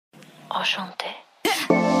Enchanté.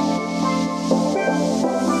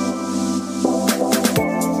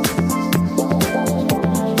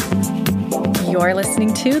 You're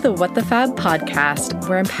listening to the What the Fab podcast,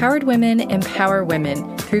 where empowered women empower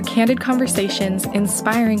women through candid conversations,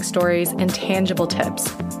 inspiring stories, and tangible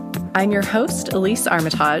tips. I'm your host, Elise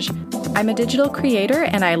Armitage. I'm a digital creator,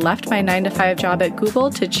 and I left my 9-to-5 job at Google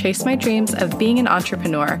to chase my dreams of being an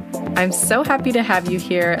entrepreneur. I'm so happy to have you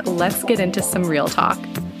here. Let's get into some real talk.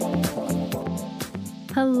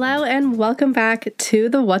 Hello and welcome back to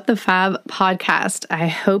the What the Fab podcast. I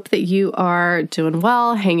hope that you are doing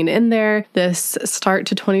well, hanging in there. This start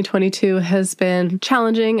to 2022 has been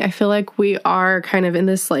challenging. I feel like we are kind of in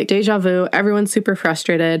this deja vu. Everyone's super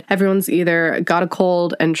frustrated. Everyone's either got a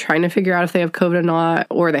cold and trying to figure out if they have COVID or not,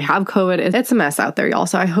 or they have COVID. It's a mess out there, y'all.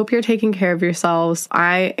 So I hope you're taking care of yourselves.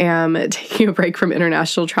 I am taking a break from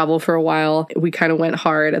international travel for a while. We kind of went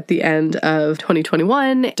hard at the end of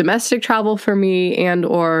 2021. Domestic travel for me and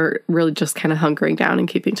or really just kind of hunkering down and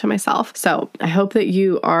keeping to myself. So I hope that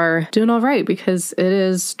you are doing all right because it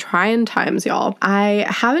is trying times, y'all. I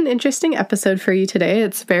have an interesting episode for you today.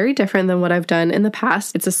 It's very different than what I've done in the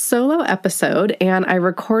past. It's a solo episode and I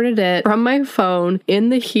recorded it from my phone in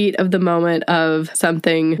the heat of the moment of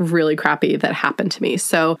something really crappy that happened to me.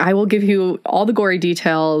 So I will give you all the gory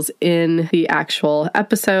details in the actual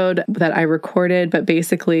episode that I recorded. But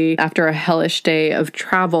basically, after a hellish day of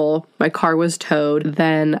travel, my car was towed.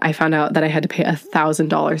 Then I found out that I had to pay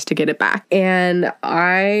 $1,000 to get it back. And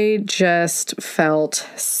I just felt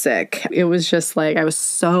sick. It was just I was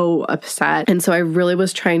so upset. And so I really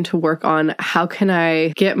was trying to work on how can I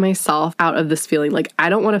get myself out of this feeling. I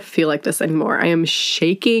don't want to feel like this anymore. I am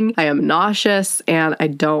shaking. I am nauseous and I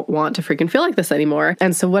don't want to freaking feel like this anymore.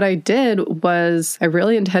 And so what I did was I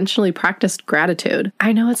really intentionally practiced gratitude.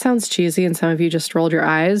 I know it sounds cheesy and some of you just rolled your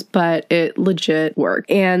eyes, but it legit worked.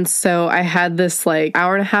 And so I had this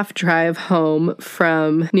hour-and-a-half drive home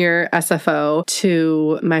from near SFO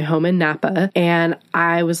to my home in Napa. And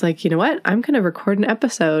I was like, you know what? I'm going to record an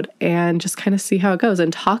episode and just kind of see how it goes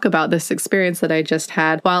and talk about this experience that I just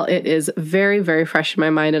had while it is very, very fresh in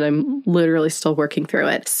my mind and I'm literally still working through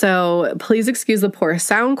it. So please excuse the poor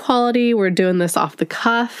sound quality. We're doing this off the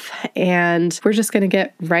cuff and we're just going to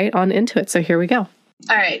get right on into it. So here we go.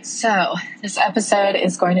 All right, so this episode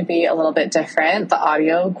is going to be a little bit different. The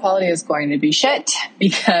audio quality is going to be shit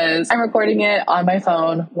because I'm recording it on my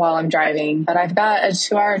phone while I'm driving. But I've got a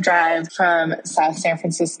 2-hour drive from South San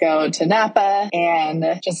Francisco to Napa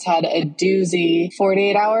and just had a doozy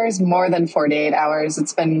 48 hours, more than 48 hours.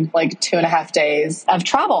 It's been 2.5 days of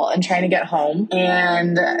travel and trying to get home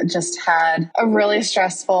and just had a really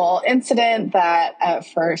stressful incident that at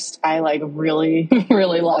first I really,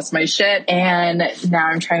 really lost my shit. And now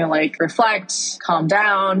I'm trying to reflect, calm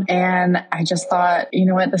down. And I just thought, you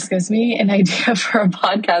know what, this gives me an idea for a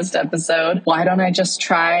podcast episode. Why don't I just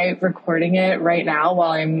try recording it right now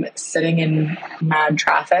while I'm sitting in mad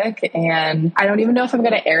traffic? And I don't even know if I'm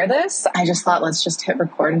going to air this. I just thought, let's just hit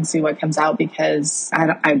record and see what comes out because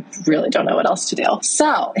I really don't know what else to do.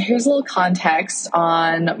 So here's a little context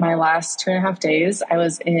on my last 2.5 days. I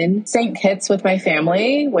was in St. Kitts with my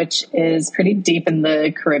family, which is pretty deep in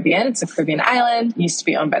the Caribbean. It's a Caribbean island. Used to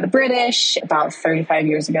be owned by the British. About 35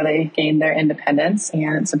 years ago, they gained their independence,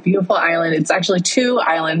 and it's a beautiful island. It's actually 2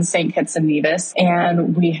 islands, St. Kitts and Nevis,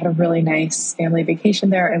 and we had a really nice family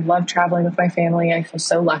vacation there. I love traveling with my family. I feel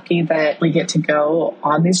so lucky that we get to go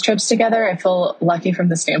on these trips together. I feel lucky from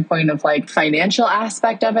the standpoint of financial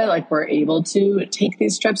aspect of it, we're able to take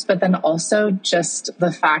these trips, but then also just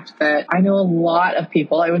the fact that I know a lot of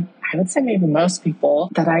people, I would say maybe most people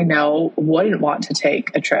that I know wouldn't want to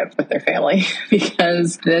take a trip with their family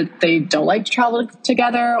because they don't like to travel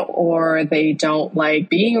together or they don't like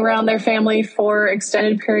being around their family for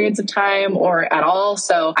extended periods of time or at all.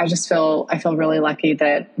 So I feel really lucky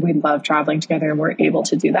that we love traveling together and we're able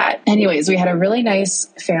to do that. Anyways, we had a really nice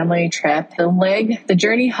family trip. The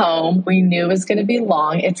journey home, we knew was going to be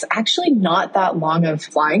long. It's actually not that long of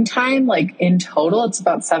flying time. In total, it's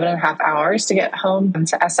about 7.5 hours to get home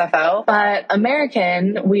to SFO. But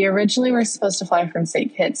American, we originally were supposed to fly from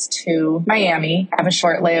St. Kitts to Miami, have a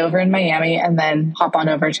short layover in Miami, and then hop on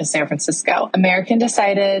over to San Francisco. American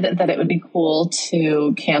decided that it would be cool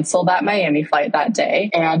to cancel that Miami flight that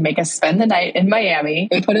day and make us spend the night in Miami.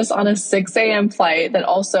 They put us on a 6 a.m. flight that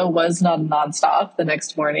also was not nonstop the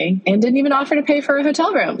next morning and didn't even offer to pay for a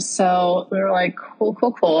hotel room. So we were like,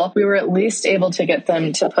 cool. We were at least able to get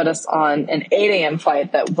them to put us on an 8 a.m.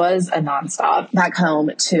 flight that was a nonstop back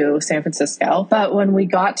home to to San Francisco. But when we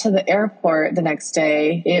got to the airport the next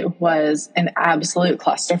day, it was an absolute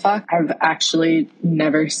clusterfuck. I've actually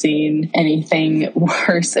never seen anything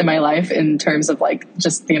worse in my life in terms of like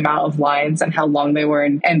just the amount of lines and how long they were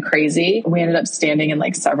and crazy. We ended up standing in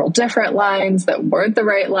like several different lines that weren't the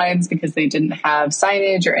right lines because they didn't have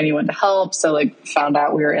signage or anyone to help. So like found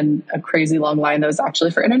out we were in a crazy long line that was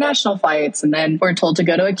actually for international flights. And then we're told to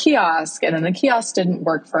go to a kiosk, and then the kiosk didn't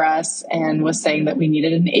work for us and was saying that we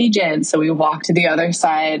needed an agent. So we walked to the other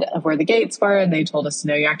side of where the gates were, and they told us,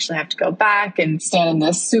 no, you actually have to go back and stand in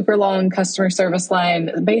this super long customer service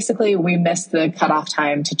line. Basically, we missed the cutoff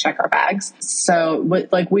time to check our bags. So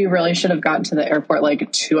like we really should have gotten to the airport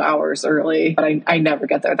like 2 hours early, but I never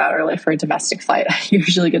get there that early for a domestic flight. I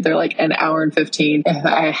usually get there like an hour and 15 if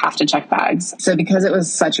I have to check bags. So because it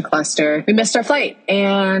was such a cluster, we missed our flight,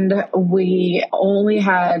 and we only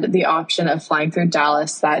had the option of flying through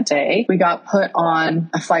Dallas that day. We got put on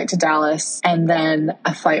a flight to Dallas and then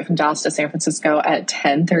a flight from Dallas to San Francisco at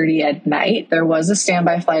 10:30 at night. There was a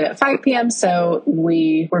standby flight at 5 p.m. So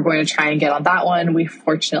we were going to try and get on that one. We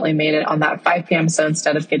fortunately made it on that 5 p.m. So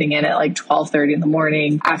instead of getting in at like 12:30 in the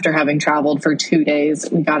morning after having traveled for 2 days,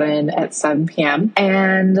 we got in at 7 p.m.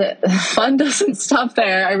 And fun doesn't stop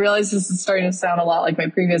there. I realize this is starting to sound a lot like my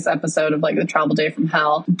previous episode of like the travel day from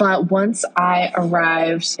hell. But once I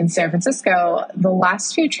arrived in San Francisco, the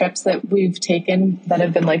last few trips that we've taken that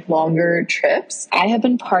have been like longer trips, I have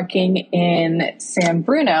been parking in San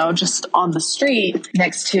Bruno, just on the street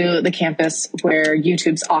next to the campus where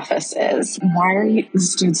YouTube's office is. Why are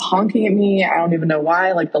this dude's honking at me? I don't even know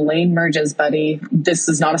why. Like the lane merges, buddy. This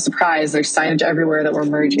is not a surprise. There's signage everywhere that we're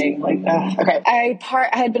merging. Like, okay. I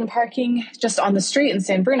had been parking just on the street in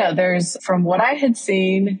San Bruno. There's, from what I had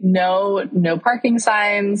seen, no parking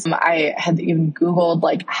signs. I had even Googled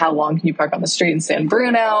like how long can you park on the street in San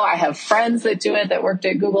Bruno. I have friends that do it that worked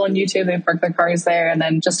at Google and YouTube. They park their cars there and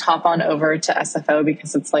then just hop on over to SFO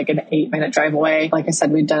because it's like an 8-minute drive away. Like I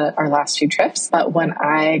said, we'd done it our last few trips. But when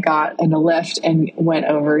I got in a Lyft and went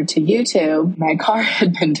over to YouTube, my car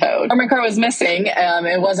had been towed, or my car was missing.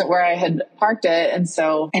 It wasn't where I had parked it. And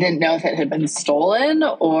so I didn't know if it had been stolen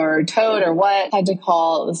or towed or what. I had to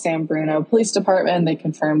call the San Bruno Police Department. They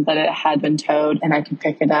confirmed that it had been towed and I could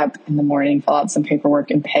pick it up in the morning, fill out some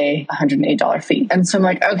paperwork and pay a $108 fee. And so I'm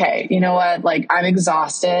like, okay, you know what? Like I'm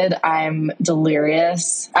exhausted. I'm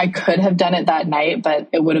delirious. I could have done it that night, but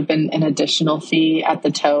it would have been an additional fee at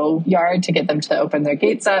the tow yard to get them to open their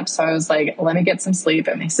gates up. So I was like, let me get some sleep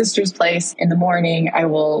at my sister's place. In the morning, I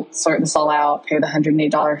will sort this all out, pay the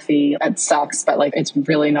 $108 fee. That sucks, but like, it's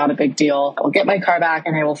really not a big deal. I will get my car back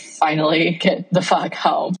and I will finally get the fuck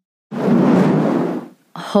home.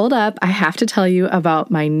 Hold up, I have to tell you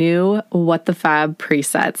about my new What the Fab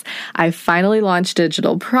presets. I finally launched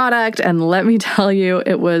digital product, and let me tell you,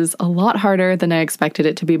 it was a lot harder than I expected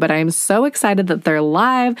it to be, but I am so excited that they're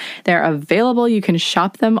live. They're available. You can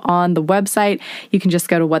shop them on the website. You can just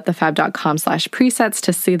go to whatthefab.com/presets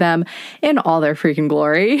to see them in all their freaking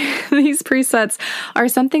glory. These presets are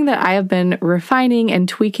something that I have been refining and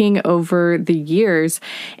tweaking over the years,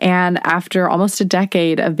 and after almost a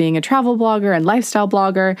decade of being a travel blogger and lifestyle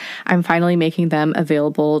blogger, I'm finally making them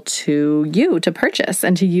available to you to purchase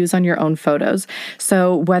and to use on your own photos.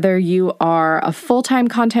 So whether you are a full-time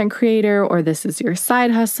content creator or this is your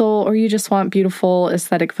side hustle or you just want beautiful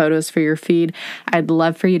aesthetic photos for your feed, I'd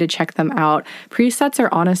love for you to check them out. Presets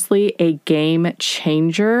are honestly a game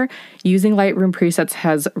changer. Using Lightroom presets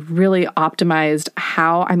has really optimized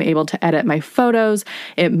how I'm able to edit my photos.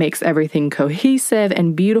 It makes everything cohesive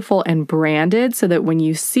and beautiful and branded so that when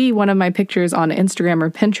you see one of my pictures on Instagram or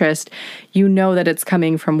Pinterest, you know that it's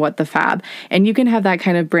coming from What the Fab. And you can have that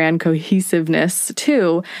kind of brand cohesiveness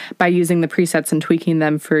too by using the presets and tweaking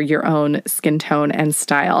them for your own skin tone and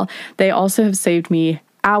style. They also have saved me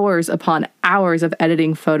hours upon hours of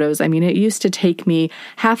editing photos. I mean, it used to take me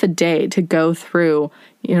half a day to go through,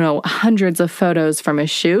 hundreds of photos from a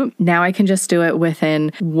shoot. Now I can just do it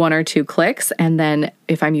within 1 or 2 clicks. And then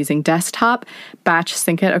if I'm using desktop, batch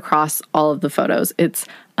sync it across all of the photos. It's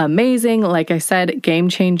amazing. Like I said, game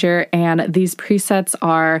changer. And these presets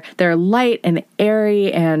they're light and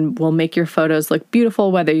airy and will make your photos look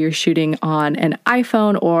beautiful, whether you're shooting on an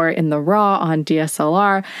iPhone or in the RAW on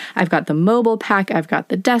DSLR. I've got the mobile pack. I've got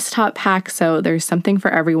the desktop pack. So there's something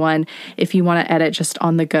for everyone. If you want to edit just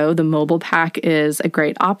on the go, the mobile pack is a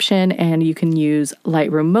great option and you can use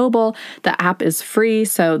Lightroom Mobile. The app is free.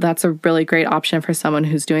 So that's a really great option for someone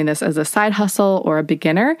who's doing this as a side hustle or a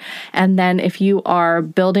beginner. And then if you are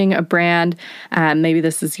building building a brand, maybe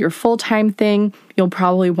this is your full-time thing, you'll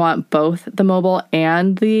probably want both the mobile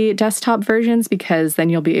and the desktop versions, because then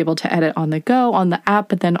you'll be able to edit on the go on the app,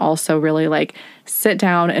 but then also really like sit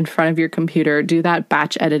down in front of your computer, do that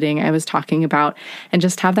batch editing I was talking about, and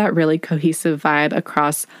just have that really cohesive vibe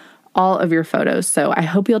across all of your photos. So I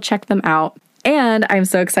hope you'll check them out. And I'm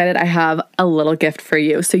so excited, I have a little gift for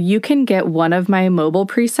you. So you can get one of my mobile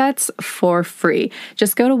presets for free.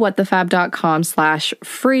 Just go to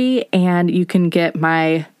whatthefab.com/free and you can get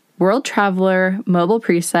my World Traveler mobile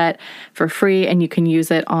preset for free, and you can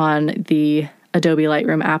use it on the Adobe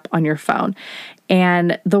Lightroom app on your phone.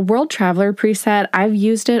 And the World Traveler preset, I've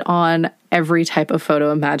used it on every type of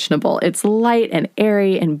photo imaginable. It's light and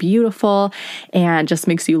airy and beautiful and just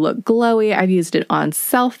makes you look glowy. I've used it on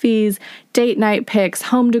selfies, date night pics,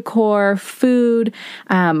 home decor, food,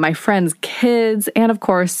 my friends' kids, and of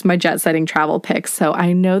course, my jet-setting travel pics. So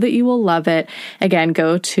I know that you will love it. Again,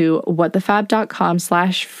 go to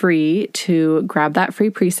whatthefab.com/free to grab that free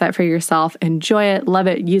preset for yourself. Enjoy it, love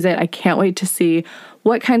it, use it. I can't wait to see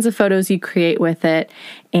what kinds of photos you create with it,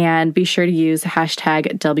 and be sure to use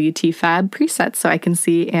hashtag WTFab presets so I can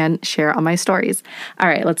see and share on my stories. All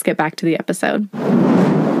right, let's get back to the episode.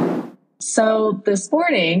 So this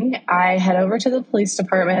morning, I head over to the police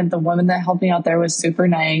department. The woman that helped me out there was super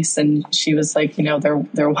nice. And she was like,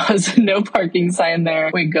 there was no parking sign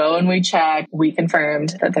there. We go and we check. We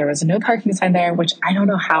confirmed that there was a no parking sign there, which I don't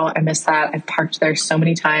know how I missed that. I've parked there so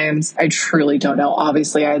many times. I truly don't know.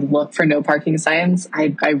 Obviously, I look for no parking signs.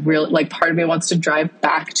 I really, like, part of me wants to drive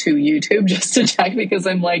back to YouTube just to check, because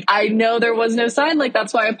I'm like, I know there was no sign. Like,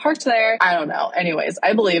 that's why I parked there. I don't know. Anyways,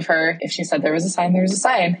 I believe her. If she said there was a sign, there was a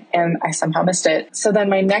sign. And I somehow missed it. So then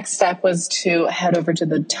my next step was to head over to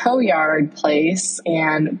the tow yard place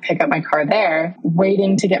and pick up my car there,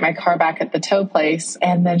 waiting to get my car back at the tow place.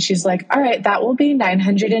 And then she's like, all right, that will be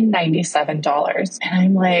 $997. And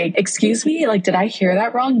I'm like, excuse me? Like, did I hear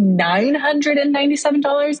that wrong?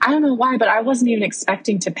 $997? I don't know why, but I wasn't even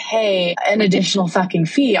expecting to pay an additional fucking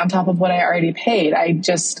fee on top of what I already paid.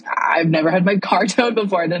 I've never had my car towed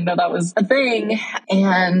before. I didn't know that was a thing.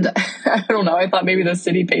 And I don't know. I thought maybe the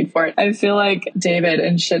city paid for it. I feel like David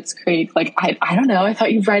in Schitt's Creek. Like, I don't know. I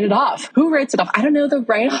thought you'd write it off. Who writes it off? I don't know. The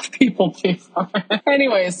write-off people pay for it.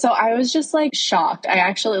 Anyways, so I was just like shocked.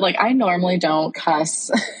 I normally don't cuss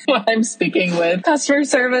when I'm speaking with customer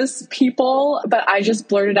service people, but I just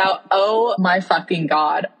blurted out, oh my fucking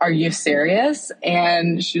God, are you serious?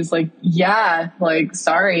 And she's like, yeah, like,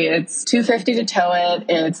 sorry, it's $250 to tow it.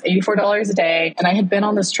 It's $84 a day. And I had been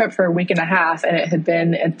on this trip for a week and a half, and it had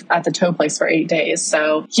been at the tow place for 8 days.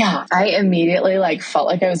 So yeah, I immediately felt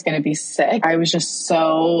like I was going to be sick. I was just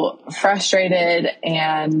so frustrated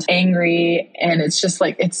and angry. And it's just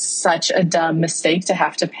like, it's such a dumb mistake to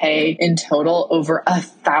have to pay in total over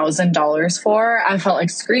 $1,000 for. I felt like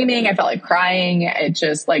screaming. I felt like crying. It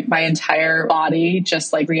just my entire body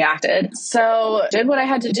just reacted. So did what I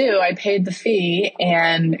had to do. I paid the fee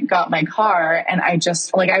and got my car. And I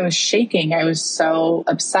just I was shaking. I was so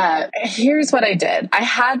upset. Here's what I did. I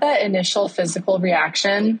had that initial physical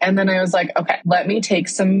reaction. And then I was like, okay, let me take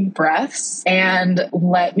some breaths and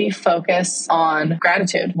let me focus on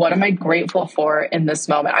gratitude. What am I grateful for in this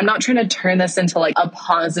moment? I'm not trying to turn this into a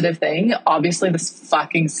positive thing. Obviously, this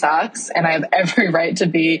fucking sucks. And I have every right to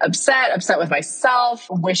be upset with myself,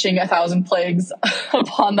 wishing 1,000 plagues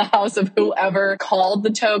upon the house of whoever called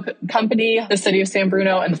the tow company, the city of San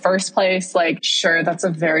Bruno in the first place. Sure, that's a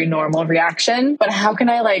very normal reaction. But how can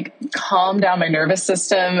I calm down my nervous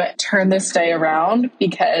system, turn this day around?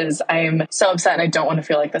 Because I'm so upset and I don't want to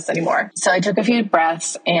feel like this anymore. So I took a few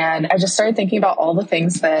breaths and I just started thinking about all the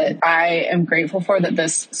things that I am grateful for that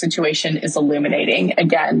this situation is illuminating.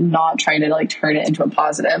 Again, not trying to turn it into a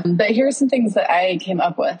positive. But here's some things that I came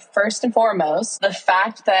up with. First and foremost, the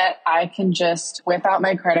fact that I can just whip out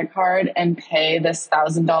my credit card and pay this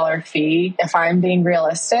 $1,000 fee. If I'm being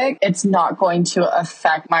realistic, it's not going to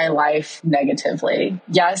affect my life negatively.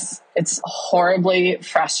 Yes, it's horribly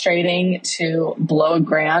frustrating to blow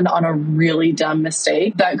 $1,000 on a really dumb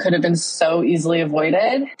mistake that could have been so easily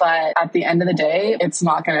avoided. But at the end of the day, it's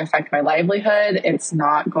not going to affect my livelihood. It's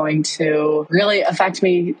not going to really affect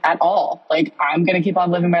me at all. I'm going to keep on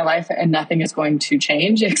living my life and nothing is going to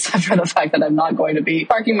change except for the fact that I'm not going to be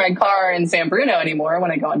parking my car in San Bruno anymore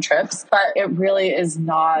when I go on trips. But it really is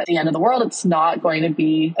not the end of the world. It's not going to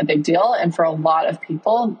be a big deal. And for a lot of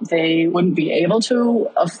people, they wouldn't be able to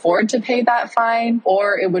afford afford to pay that fine,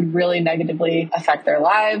 or it would really negatively affect their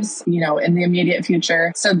lives, in the immediate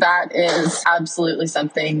future. So that is absolutely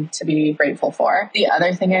something to be grateful for. The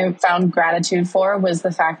other thing I found gratitude for was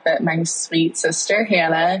the fact that my sweet sister,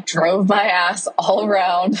 Hannah, drove my ass all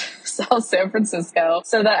around South San Francisco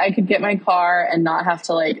so that I could get my car and not have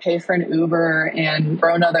to pay for an Uber and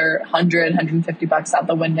throw another $150 out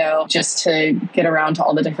the window just to get around to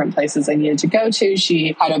all the different places I needed to go to.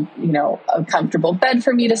 She had a comfortable bed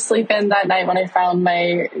for me to sleep in that night when I found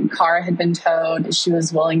my car had been towed. She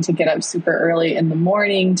was willing to get up super early in the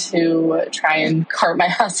morning to try and cart my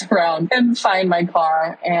ass around and find my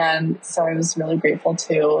car. And so I was really grateful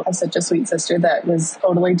to have such a sweet sister that was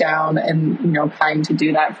totally down and, kind to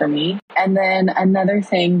do that for me. And then another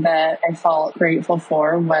thing that I felt grateful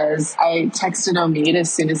for was I texted Omid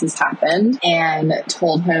as soon as this happened and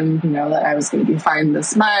told him, that I was going to be fined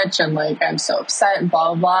this much and I'm so upset and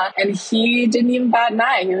blah, blah, blah. And he didn't even bat an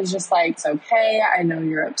eye. He was just like, it's okay. I know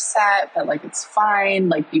you're upset, but it's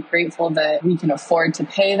fine. Be grateful that we can afford to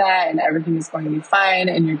pay that and everything is going to be fine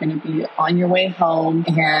and you're going to be on your way home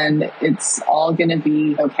and it's all going to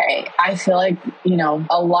be okay. I feel like,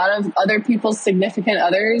 a lot of other people's significant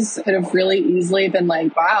others could have really easily been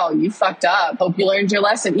like, wow, you fucked up. Hope you learned your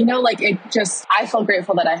lesson. I feel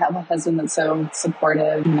grateful that I have a husband that's so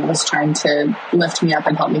supportive, was trying to lift me up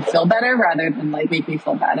and help me feel better rather than make me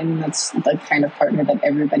feel bad. I mean, that's the kind of partner that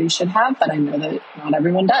everybody should have, but I know that not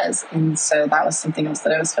everyone does. And so that was something else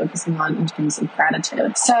that I was focusing on in terms of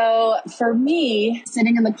gratitude. So for me,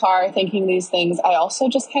 sitting in the car thinking these things, I also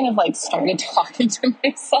just kind of started talking to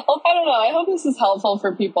myself. I don't know. I hope this is helpful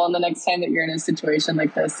for people. And the next time that you're in a situation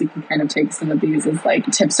like this, you can kind of take some of these as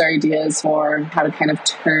tips or ideas for how to kind of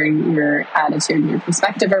turn your attitude and your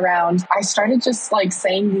perspective around. I started just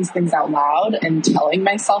saying these things out loud and telling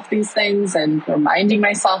myself these things and reminding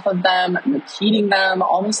myself of them, repeating them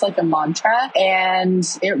almost like a mantra. And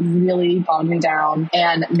it really calmed me down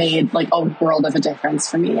and made a world of a difference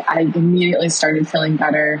for me. I immediately started feeling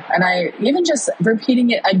better. And I even just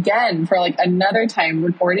repeating it again for another time,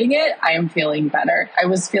 recording it, I am feeling better. I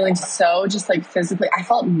was feeling so just physically, I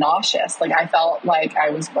felt nauseous. I felt like I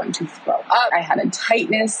was going to throw up. I had a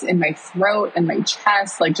tightness in my throat and my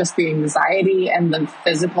chest, just the anxiety and the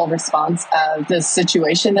physical response of the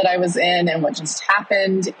situation that I was in and what just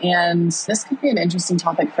happened. And this could be an interesting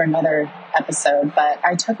topic for another episode, but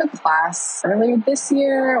I took a class earlier this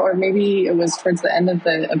year, or maybe it was towards the end of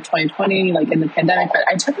 2020, in the pandemic, but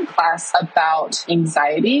I took a class about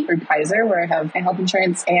anxiety through Kaiser, where I have my health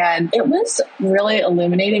insurance. And it was really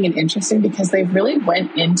illuminating and interesting because they really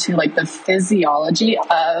went into the physiology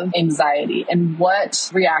of anxiety and what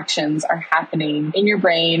reactions are happening in your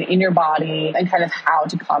brain, in your body, and kind of how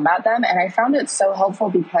to combat them. And I found it so helpful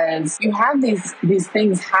because you have these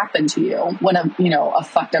things happen to you when a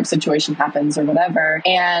fucked up situation happens or whatever,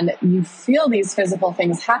 and you feel these physical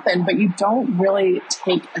things happen, but you don't really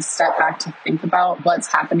take a step back to think about what's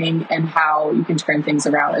happening and how you can turn things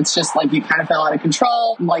around. It's just you kind of feel out of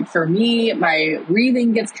control. For me, my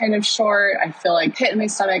breathing gets kind of short. I feel pit in my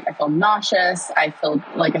stomach. I feel nauseous. I feel,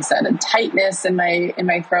 like I said, a tightness in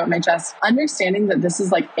my throat, my chest. Understanding that this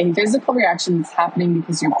is a physical reaction that's happening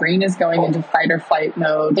because your brain is going into fight or flight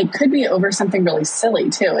mode. It could be over something really silly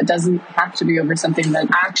too. It doesn't have to be over something that's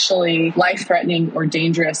actually life-threatening or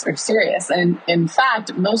dangerous or serious. And in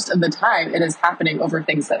fact, most of the time it is happening over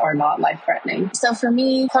things that are not life-threatening. So for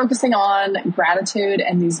me, focusing on gratitude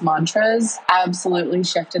and these mantras absolutely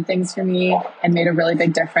shifted things for me and made a really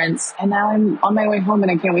big difference. And now I'm on my way home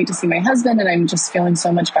and I can't wait to see my husband, and I'm just feeling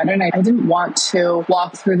so much better. And I didn't want to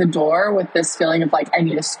walk through the door with this feeling of I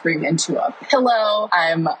need to scream into a pillow.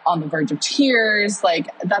 I'm on the verge of tears.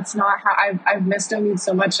 That's not how I've missed Omid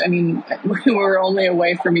so much. I mean, we were only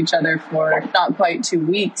away from each other for not quite 2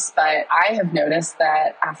 weeks, but I have noticed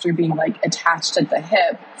that after being attached at the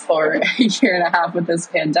hip for a year and a half with this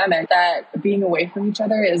pandemic, that being away from each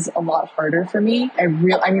other is a lot harder for me.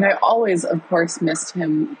 I always, of course, missed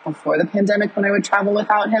him before the pandemic when I would travel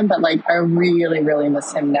without him, but I really, really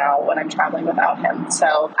miss him now when I'm traveling without him.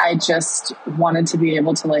 So I just wanted to be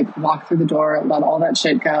able to walk through the door, let all that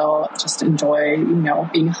shit go, just enjoy,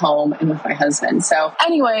 being home and with my husband. So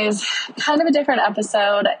anyways, kind of a different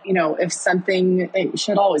episode, if something, it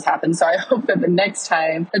should always happen. So I hope that the next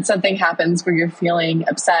time that something happens where you're feeling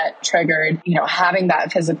upset, triggered, having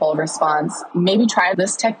that physical response, maybe try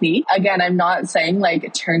this technique. Again, I'm not saying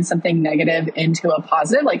like turn something negative into a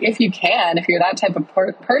positive. Like if you can, if you're that type of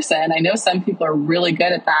person, I know some people are really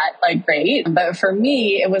good at that, like great. But for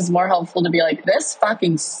me, it was more helpful to be like, this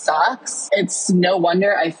fucking sucks. It's no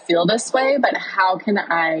wonder I feel this way, but how can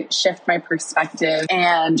I shift my perspective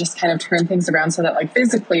and just kind of turn things around so that like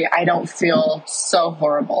physically I don't feel so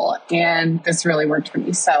horrible. And this really worked for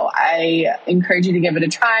me. So I encourage you to give it a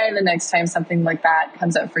try the next time something like that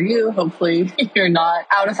comes up for you. Hopefully you're not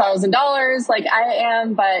out $1,000 like I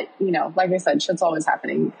am, but like I said, shit's always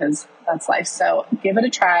happening because that's life. So give it a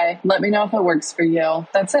try. Let me know if it works for you.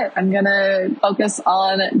 That's it. I'm going to focus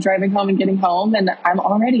on driving home and getting home, and I'm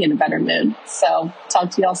already in a better mood. So talk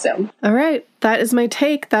to y'all soon. All right. That is my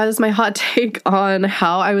take. That is my hot take on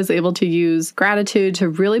how I was able to use gratitude to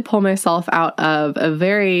really pull myself out of a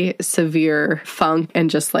very severe funk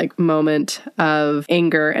and just like moment of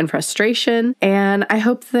anger and frustration. And I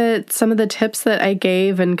hope that some of the tips that I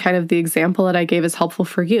gave and kind of the example that I gave is helpful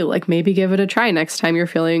for you. Like maybe give it a try next time you're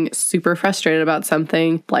feeling super frustrated about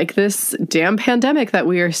something like this damn pandemic that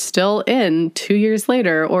we are still in 2 years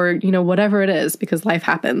later, or, whatever it is, because life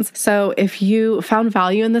happens. So if you found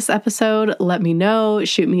value in this episode, let me know,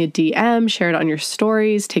 shoot me a DM, share it on your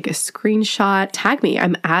stories, take a screenshot, tag me.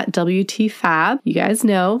 I'm at WTFab. You guys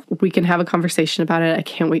know we can have a conversation about it. I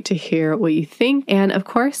can't wait to hear what you think. And of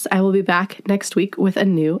course, I will be back next week with a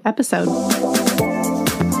new episode.